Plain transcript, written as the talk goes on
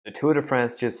The Tour de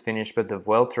France just finished, but the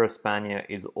Vuelta a España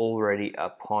is already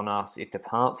upon us. It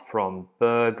departs from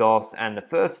Burgos, and the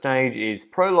first stage is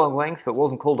prologue length, but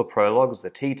wasn't called a prologue. It was a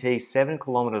TT, 7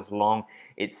 kilometers long.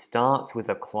 It starts with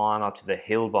a climb up to the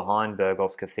hill behind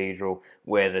Burgos Cathedral,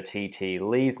 where the TT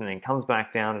leaves, and then comes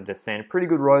back down to descend. Pretty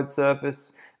good road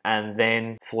surface, and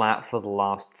then flat for the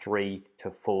last 3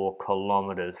 to 4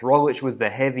 kilometers. Roglic was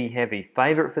the heavy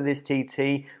favourite for this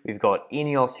TT. We've got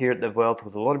Ineos here at the Vuelta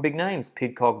with a lot of big names.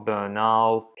 Pidcock,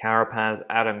 Bernal, Carapaz,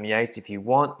 Adam Yates. If you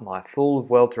want my full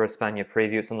Vuelta a España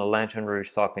preview, it's on the Lanterne Rouge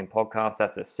Cycling Podcast.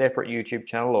 That's a separate YouTube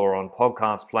channel or on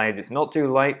podcast plays. It's not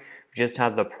too late. We've just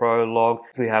had the prologue.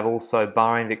 We have also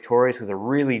Bahrain Victorious with a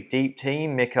really deep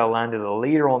team. Mikel Landa the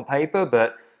leader on paper,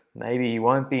 but maybe he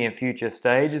won't be in future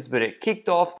stages, but it kicked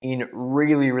off in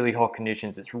really hot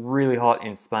conditions. It's really hot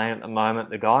in Spain at the moment.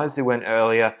 The guys who went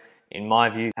earlier, in my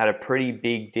view, had a pretty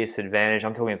big disadvantage.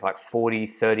 I'm talking it's like 40,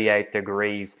 38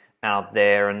 degrees out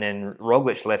there, and then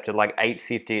Roglic left at like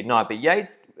 8:50 at night. But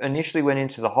Yates initially went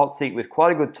into the hot seat with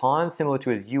quite a good time, similar to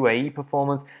his UAE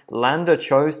performance. Landa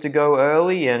chose to go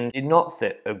early and did not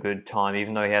set a good time,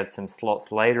 even though he had some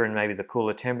slots later and maybe the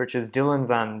cooler temperatures. Dylan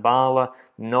van Baarle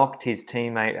knocked his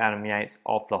teammate Adam Yates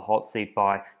off the hot seat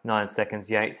by 9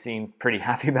 seconds. Yates seemed pretty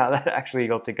happy about that. Actually, he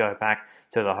got to go back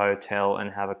to the hotel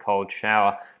and have a cold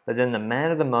shower. But then the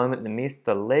man of the moment, the myth,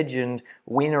 the legend,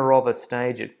 winner of a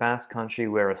stage at Basque Country,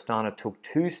 where Astana took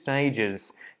 2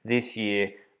 stages this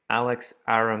year, Alex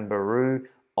Aramburu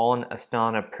on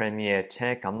Astana Premier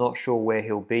Tech. I'm not sure where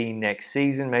he'll be next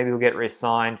season. Maybe he'll get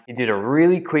re-signed. He did a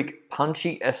really quick,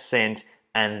 punchy ascent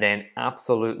and then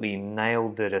absolutely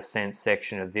nailed the descent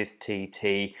section of this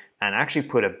TT and actually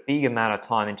put a big amount of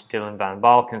time into Dylan van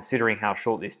Baarle, considering how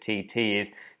short this TT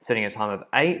is, setting a time of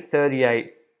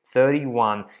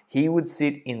 8:38.31. He would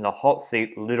sit in the hot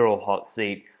seat, literal hot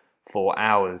seat, for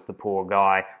hours, the poor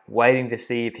guy, waiting to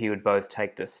see if he would both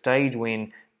take the stage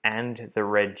win and the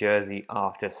red jersey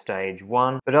after stage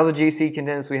 1. But other GC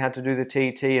contenders, we had to do the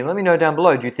TT, and let me know down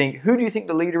below, who do you think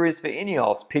the leader is for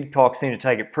Ineos? Pidcock seemed to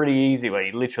take it pretty easy, where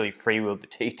he literally freewheeled the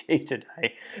TT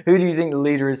today. Who do you think the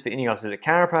leader is for Ineos? Is it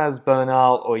Carapaz,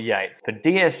 Bernal, or Yates? For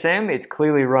DSM, it's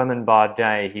clearly Romain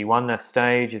Bardet. He won the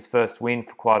stage, his first win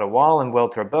for quite a while in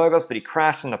Vuelta a Burgos, but he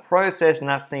crashed in the process, and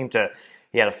that seemed to,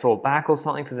 he had a sore back or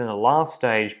something for the last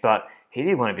stage, but he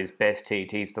did one of his best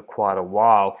TTs for quite a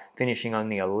while, finishing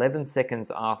only 11 seconds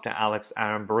after Alex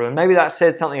Aramburu. And maybe that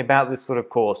said something about this sort of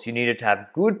course. You needed to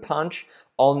have good punch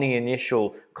on the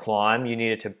initial climb. You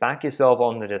needed to back yourself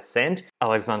on the descent.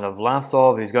 Alexander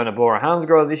Vlasov, who's going to Bora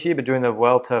Hansgrohe this year, but doing the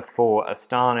Vuelta for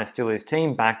Astana, still his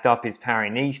team, backed up his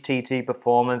Paris-Nice TT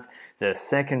performance, the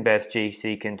second best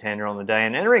GC contender on the day.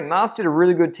 And Enric Mas did a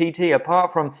really good TT,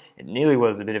 apart from it nearly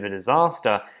was a bit of a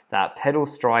disaster. That pedal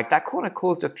strike, that corner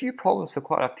caused a few problems for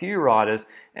quite a few riders.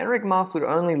 Enric Mas would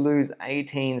only lose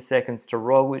 18 seconds to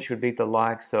Roglic, which would beat the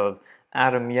likes of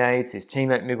Adam Yates, his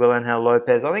teammate Miguel Angel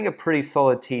Lopez. I think a pretty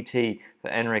solid TT for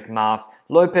Enric Mas.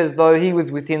 Lopez, though, he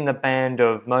was within the band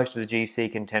of most of the GC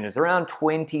contenders, around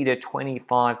 20 to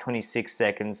 25, 26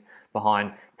 seconds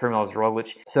behind Primoz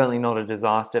Roglic. Certainly not a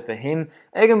disaster for him.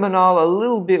 Egan Bernal, a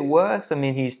little bit worse. I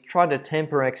mean, he's tried to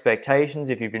temper expectations.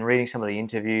 If you've been reading some of the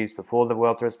interviews before the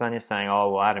Vuelta a España, saying,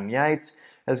 oh, well, Adam Yates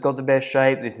has got the best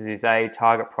shape. This is his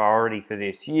target priority for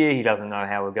this year. He doesn't know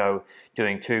how we'll go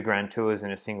doing 2 Grand Tours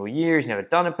in a single year. He's never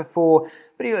done it before,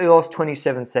 but he lost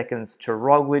 27 seconds to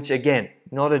Roglic. Again,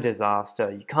 not a disaster.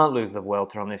 You can't lose the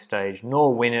Vuelta on this stage,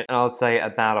 nor win it. And I would say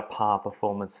about a par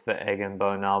performance for Egan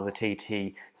Bernal. The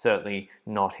TT, certainly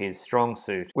not his strong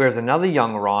suit. Whereas another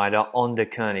young rider on the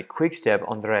Koenig Quickstep,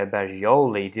 Andrea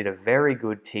Baggioli, did a very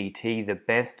good TT, the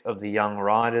best of the young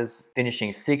riders,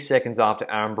 finishing 6 seconds after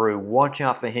Aramburu. Watch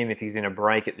out for him if he's in a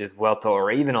break at this Vuelta,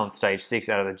 or even on stage 6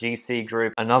 out of the GC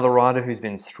group. Another rider who's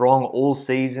been strong all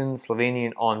season,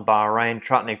 Slovenian on Bahrain,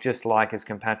 Trutnik, just like his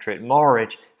compatriot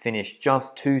Mohoric, finished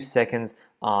just 2 seconds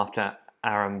after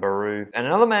Aramburu. And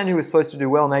another man who was supposed to do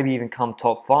well, maybe even come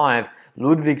top 5,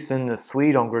 Ludvigsen, the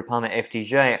Swede on Groupama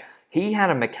FDJ. He had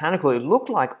a mechanical, it looked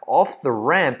like off the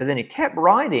ramp, but then he kept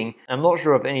riding. I'm not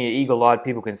sure if any eagle-eyed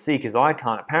people can see, because I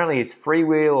can't. Apparently his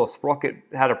freewheel or sprocket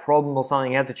had a problem or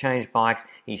something. He had to change bikes.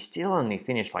 He still only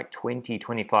finished like 20,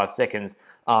 25 seconds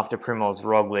after Primoz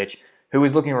Roglic, who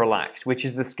was looking relaxed, which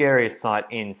is the scariest sight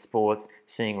in sports,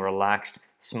 seeing relaxed,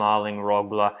 smiling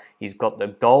Roglic. He's got the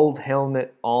gold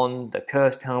helmet on, the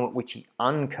cursed helmet, which he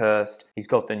uncursed. He's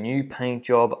got the new paint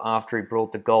job after he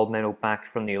brought the gold medal back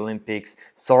from the Olympics.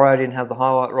 Sorry I didn't have the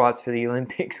highlight rights for the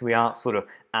Olympics. We aren't sort of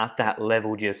at that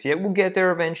level just yet. We'll get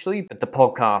there eventually, but the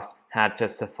podcast had to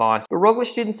suffice. But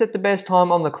Roglic didn't set the best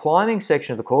time on the climbing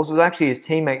section of the course. It was actually his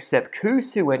teammate Sepp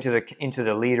Kuss who went into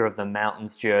the leader of the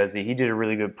mountains jersey. He did a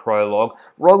really good prologue.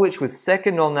 Roglic was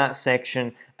second on that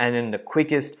section and then the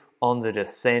quickest on the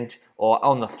descent or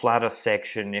on the flatter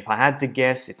section. If I had to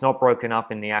guess, it's not broken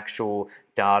up in the actual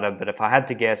data, but if I had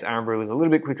to guess, Arenberg was a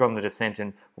little bit quicker on the descent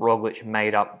and Roglic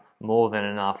made up more than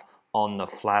enough on the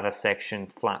flatter section,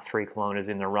 flat 3 kilometers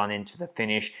in the run into the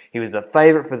finish. He was the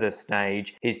favourite for the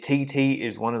stage. His TT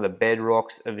is one of the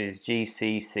bedrocks of his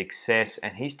GC success,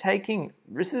 and he's taking,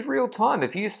 this is real time.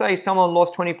 If you say someone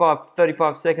lost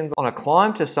 35 seconds on a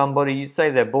climb to somebody, you'd say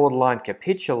they're borderline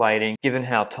capitulating, given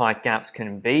how tight gaps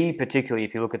can be, particularly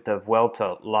if you look at the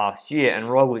Vuelta last year, and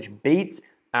Roglic beats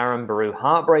Arenberg.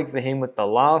 Heartbreak for him with the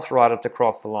last rider to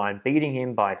cross the line, beating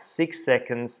him by 6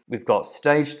 seconds. We've got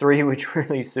stage 3, which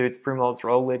really suits Primož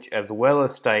Roglic, as well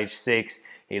as stage 6.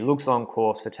 He looks on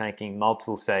course for taking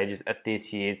multiple stages at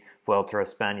this year's Vuelta a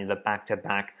España, the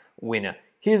back-to-back winner.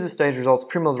 Here's the stage results.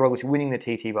 Primož Roglic winning the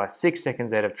TT by 6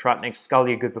 seconds ahead of Tratnik.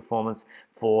 Scully, a good performance,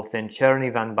 4th. Then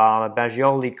Cherny, Van Baarle,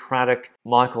 Baggioli, Craddock,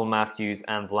 Michael Matthews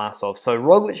and Vlasov. So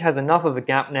Roglic has enough of a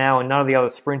gap now and none of the other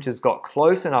sprinters got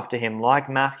close enough to him, like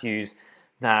Matthews,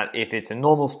 that if it's a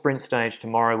normal sprint stage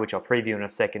tomorrow, which I'll preview in a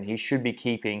second, he should be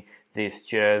keeping this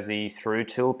jersey through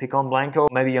till Picon Blanco.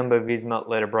 Maybe Jumbo-Visma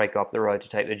let her break up the road to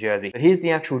take the jersey. But here's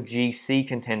the actual GC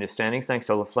contender standings, thanks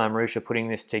to Flamme Rouge for putting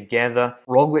this together.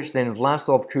 Roglic, then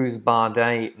Vlasov, Kuss,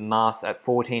 Bardet, Mas at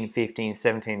 14, 15,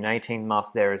 17 and 18.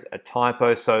 Mas there is a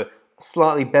typo, so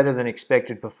slightly better than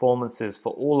expected performances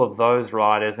for all of those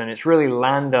riders, and it's really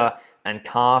Landa and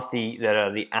Carthy that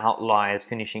are the outliers,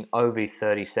 finishing over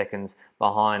 30 seconds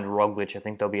behind Roglic. I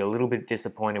think they'll be a little bit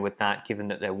disappointed with that, given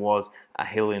that there was a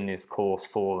hill in this course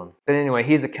for them. But anyway,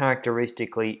 here's a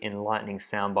characteristically enlightening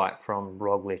soundbite from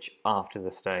Roglic after the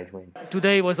stage win.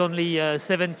 Today was only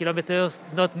 7 kilometers,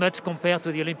 not much compared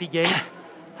to the Olympic Games.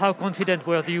 How confident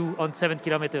were you on 7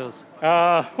 kilometers?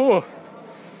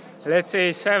 Let's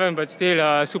say 7, but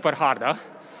still super hard. Huh?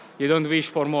 You don't wish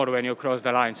for more when you cross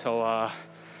the line. So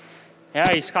yeah,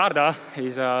 it's hard. Huh?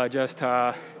 It's just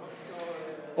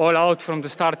all out from the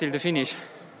start till the finish.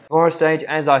 Tomorrow's stage,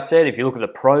 as I said, if you look at the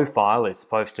profile, it's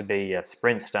supposed to be a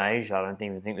sprint stage. I don't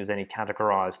even think there's any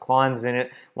categorized climbs in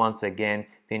it. Once again,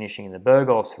 finishing in the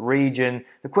Burgos region.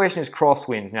 The question is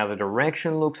crosswinds. Now, the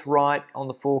direction looks right on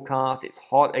the forecast. It's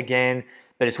hot again,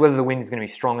 but it's whether the wind is going to be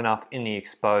strong enough in the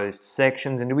exposed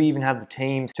sections. And do we even have the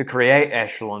teams to create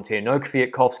echelons here? No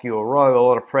Kwiatkowski or Rowe. A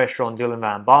lot of pressure on Dylan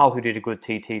van Baarle, who did a good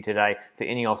TT today, for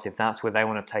Ineos if that's where they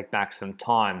want to take back some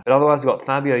time. But otherwise, we've got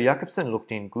Fabio Jakobsen,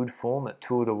 looked in good form at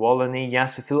Tour de Wallonie.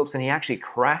 Jasper Philipsen, he actually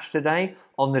crashed today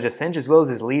on the descent, as well as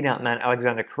his lead-out man,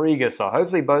 Alexander Krieger. So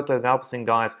hopefully both those Alpecin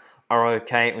guys are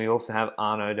okay. And we also have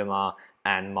Arnaud Demar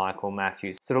and Michael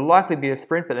Matthews. So it'll likely be a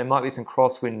sprint, but there might be some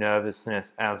crosswind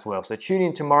nervousness as well. So tune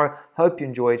in tomorrow. Hope you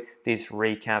enjoyed this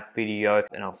recap video,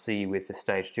 and I'll see you with the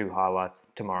Stage 2 highlights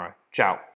tomorrow. Ciao.